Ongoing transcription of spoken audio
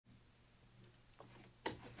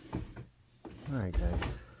Alright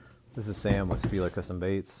guys, this is Sam with Spieler Custom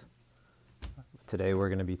Baits. Today we're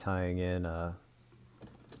going to be tying in a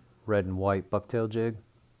red and white bucktail jig.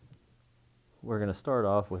 We're going to start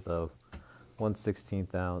off with a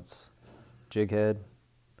 1/16 ounce jig head.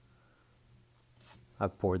 I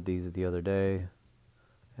poured these the other day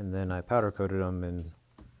and then I powder coated them in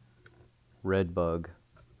red bug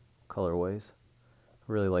colorways. I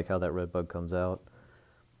really like how that red bug comes out.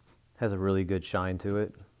 Has a really good shine to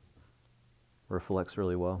it. Reflects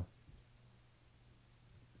really well.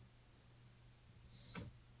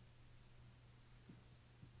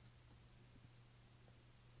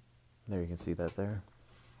 There, you can see that there.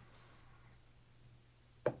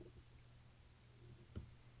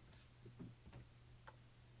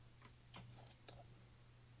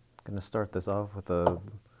 Going to start this off with a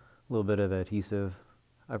little bit of adhesive.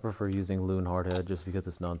 I prefer using Loon Hardhead just because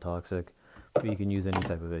it's non-toxic, but you can use any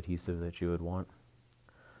type of adhesive that you would want.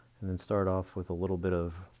 And then start off with a little bit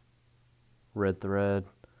of red thread.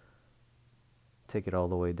 Take it all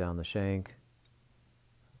the way down the shank.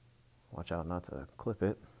 Watch out not to clip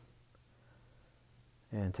it.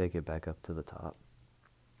 And take it back up to the top.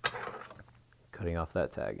 Cutting off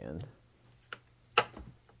that tag end.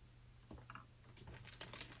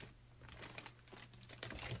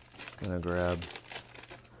 Gonna grab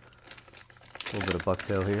a little bit of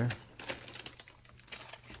bucktail here.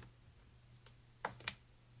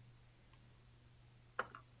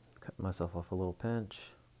 Cut myself off a little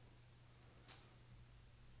pinch.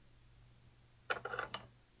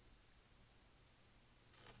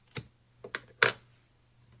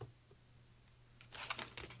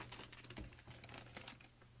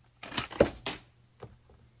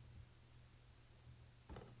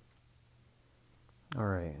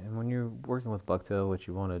 Alright, and when you're working with bucktail, what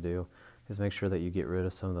you want to do is make sure that you get rid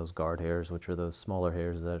of some of those guard hairs, which are those smaller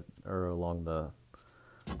hairs that are along the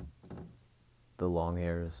long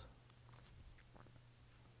hairs.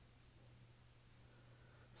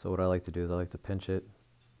 So what I like to do is I like to pinch it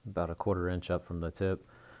about a 1/4 inch up from the tip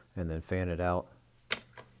and then fan it out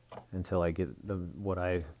until I get what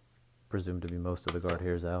I presume to be most of the guard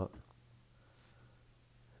hairs out.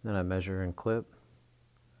 Then I measure and clip.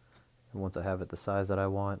 And once I have it the size that I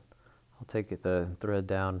want, I'll take the thread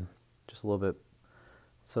down just a little bit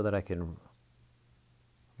so that I can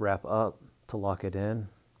wrap up to lock it in.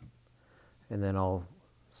 And then I'll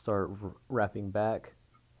start wrapping back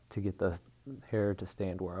to get the hair to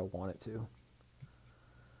stand where I want it to.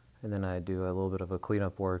 And then I do a little bit of a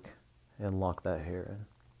cleanup work and lock that hair in.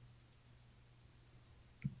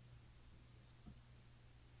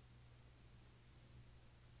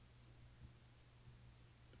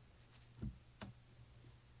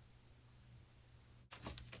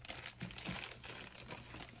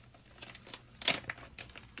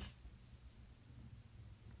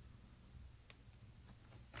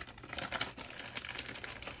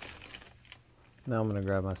 Now I'm going to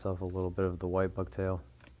grab myself a little bit of the white bucktail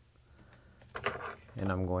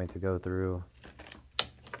and I'm going to go through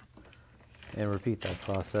and repeat that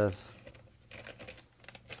process.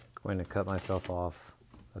 I'm going to cut myself off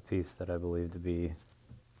a piece that I believe to be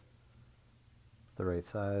the right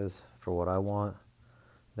size for what I want.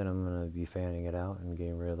 Then I'm going to be fanning it out and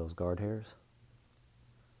getting rid of those guard hairs.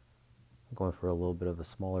 I'm going for a little bit of a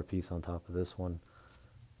smaller piece on top of this one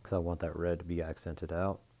because I want that red to be accented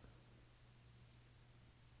out.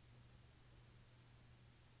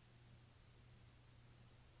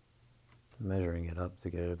 Measuring it up to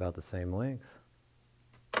get it about the same length.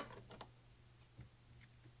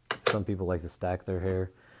 Some people like to stack their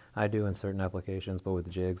hair. I do in certain applications, but with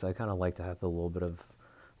jigs, I kind of like to have a little bit of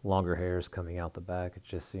longer hairs coming out the back. It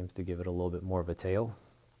just seems to give it a little bit more of a tail.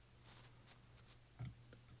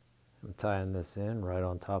 I'm tying this in right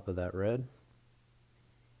on top of that red.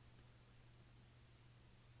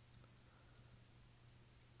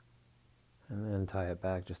 And then tie it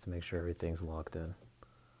back just to make sure everything's locked in.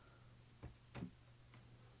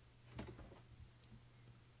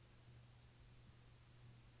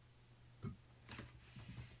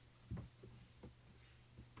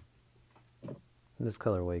 This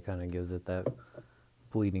colorway kind of gives it that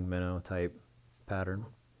bleeding minnow type pattern.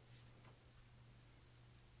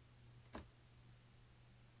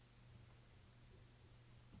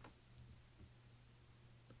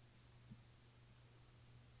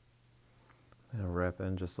 I'm going to wrap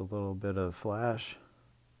in just a little bit of flash,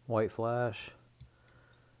 white flash,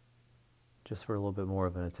 just for a little bit more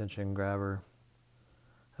of an attention grabber.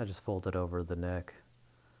 I just fold it over the neck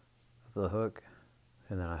of the hook.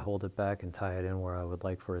 And then I hold it back and tie it in where I would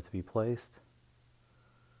like for it to be placed.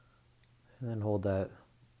 And then hold that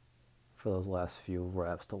for those last few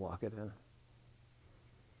wraps to lock it in.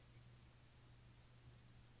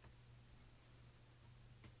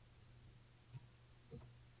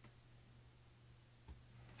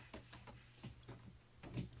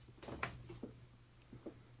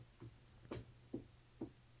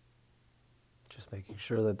 Making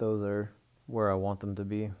sure that those are where I want them to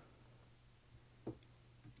be.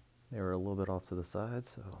 They were a little bit off to the side,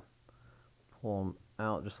 so pull them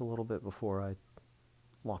out just a little bit before I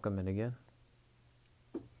lock them in again.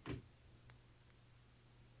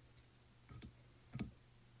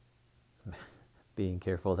 Being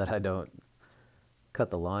careful that I don't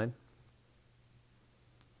cut the line.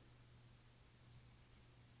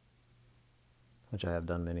 Which I have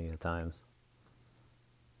done many a times.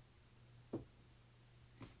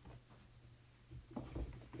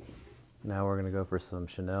 Now we're going to go for some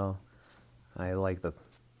chenille. I like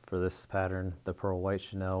for this pattern, the pearl white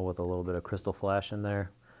chenille with a little bit of crystal flash in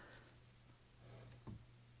there.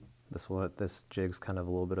 This jig's kind of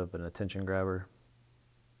a little bit of an attention grabber.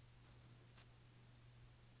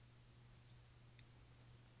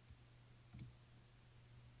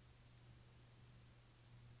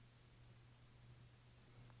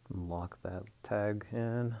 Lock that tag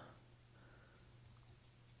in.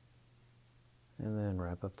 And then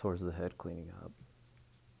wrap up towards the head, cleaning up.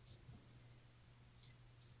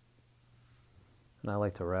 And I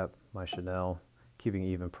like to wrap my chenille, keeping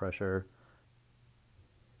even pressure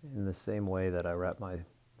in the same way that I wrap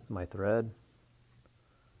my thread.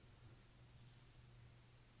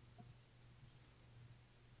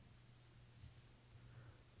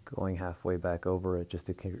 Going halfway back over it just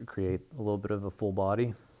to create a little bit of a full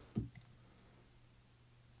body.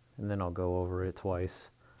 And then I'll go over it twice.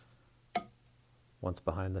 Once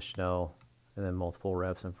behind the chenille, and then multiple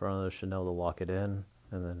reps in front of the chenille to lock it in,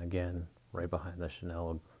 and then again right behind the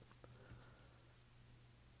chenille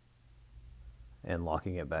and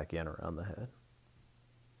locking it back in around the head.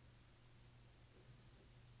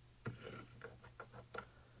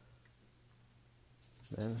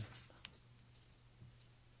 Then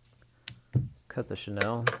cut the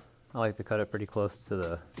chenille. I like to cut it pretty close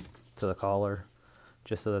to the collar,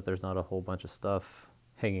 just so that there's not a whole bunch of stuff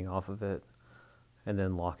hanging off of it. And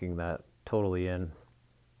then locking that totally in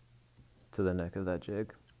to the neck of that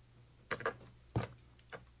jig.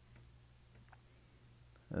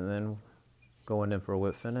 And then going in for a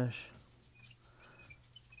whip finish.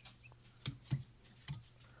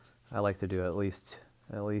 I like to do at least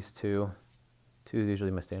two. Two is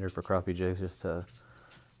usually my standard for crappie jigs, just to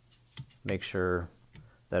make sure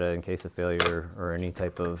that in case of failure or any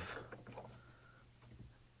type of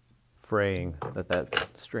fraying, that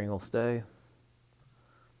string will stay.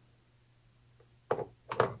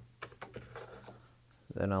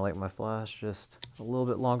 Then I like my flash just a little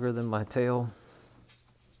bit longer than my tail.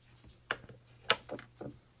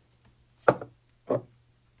 And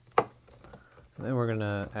then we're going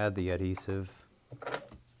to add the adhesive.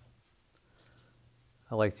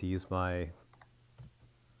 I like to use my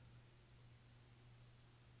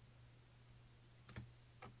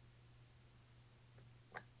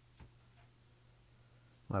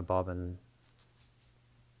bobbin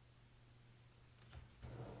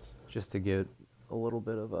just to get a little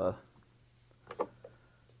bit of a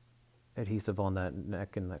adhesive on that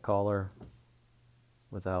neck and that collar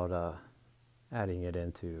without adding it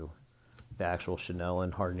into the actual chenille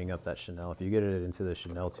and hardening up that chenille. If you get it into the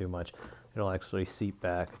chenille too much, it'll actually seep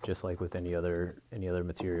back just like with any other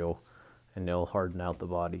material, and it'll harden out the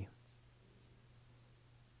body.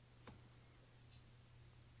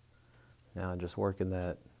 Now just working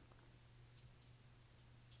that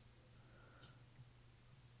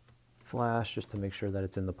flash just to make sure that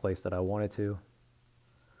it's in the place that I want it to.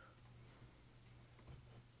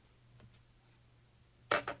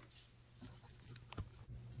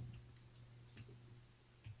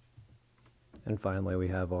 And finally we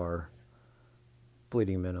have our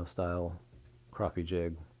bleeding minnow style crappie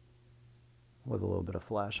jig with a little bit of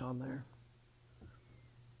flash on there.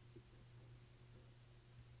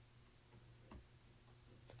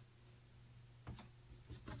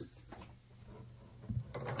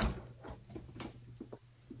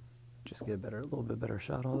 Just get a little bit better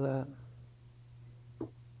shot of that.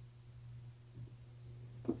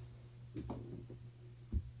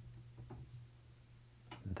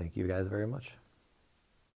 And thank you guys very much.